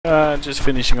Just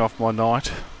finishing off my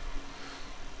night.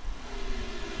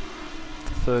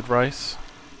 The third race.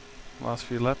 Last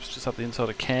few laps, just up the inside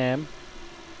of Cam.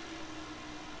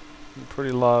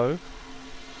 Pretty low.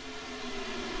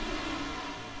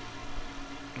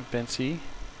 Bensi.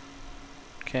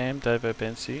 Cam, Davo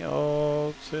Bensi.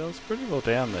 Oh, see, it's pretty well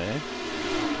down there.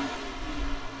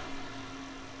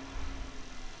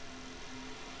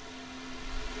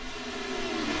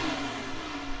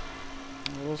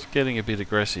 I was getting a bit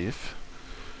aggressive.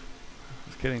 I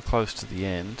was getting close to the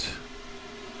end.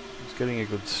 I was getting a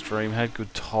good stream, had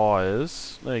good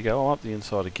tyres. There you go, I'm up the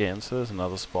inside again, so there's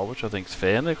another spot which I think is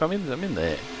fair. Look, I'm in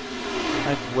there.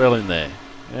 I'm well in there.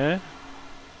 Yeah?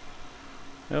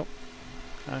 Yep.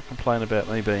 Can't complain about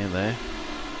me being there.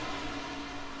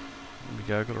 There we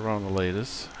go, got to run on the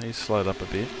leaders. He's slowed up a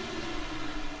bit.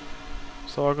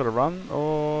 So I got to run,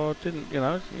 or didn't, you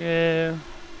know, yeah.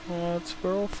 Well,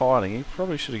 we're all fighting. He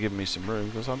probably should have given me some room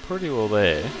because I'm pretty well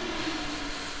there.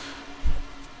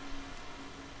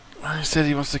 He said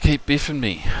he wants to keep biffing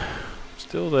me.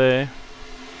 Still there.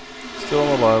 Still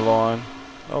on the low line.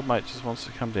 Old mate just wants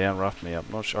to come down, rough me up.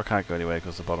 Not sure. I can't go anywhere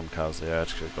because the bottom car's there. I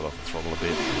actually got off the throttle a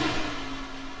bit.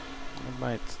 Old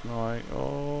mate's like,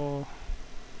 oh.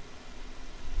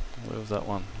 Where was that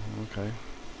one? Okay.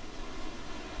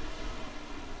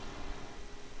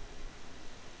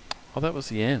 Oh, that was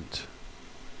the end.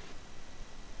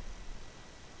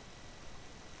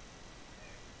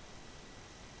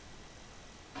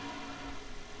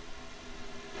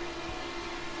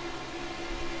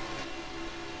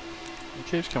 He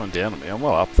keeps coming down at me. I'm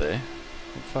well up there.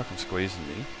 He's fucking squeezing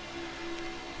me.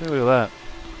 Look at that.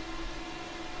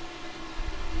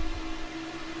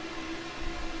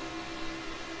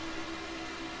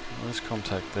 There's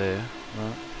contact there.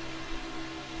 No.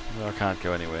 No, I can't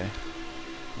go anywhere.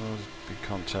 Oh, there's a big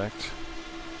contact.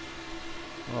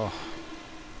 Oh.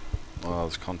 Oh,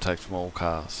 there's contact from all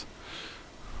cars.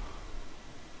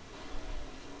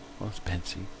 Oh, that's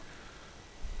Bensi.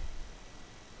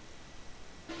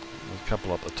 There's a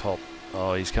couple up the top.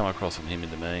 Oh, he's come across from him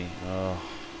into me. Oh.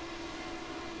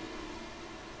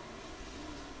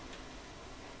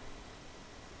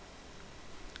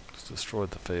 Just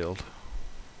destroyed the field.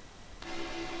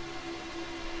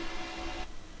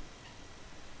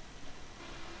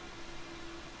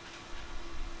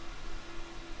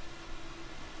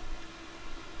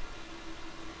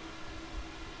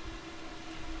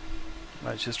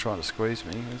 Mate's just trying to squeeze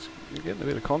me. You're getting a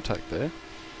bit of contact there.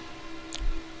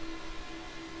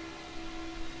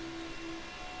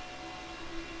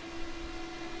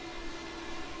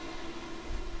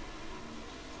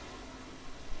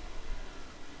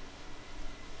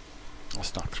 I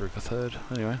snuck through for third.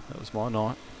 Anyway, that was my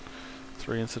night.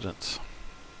 3 incidents.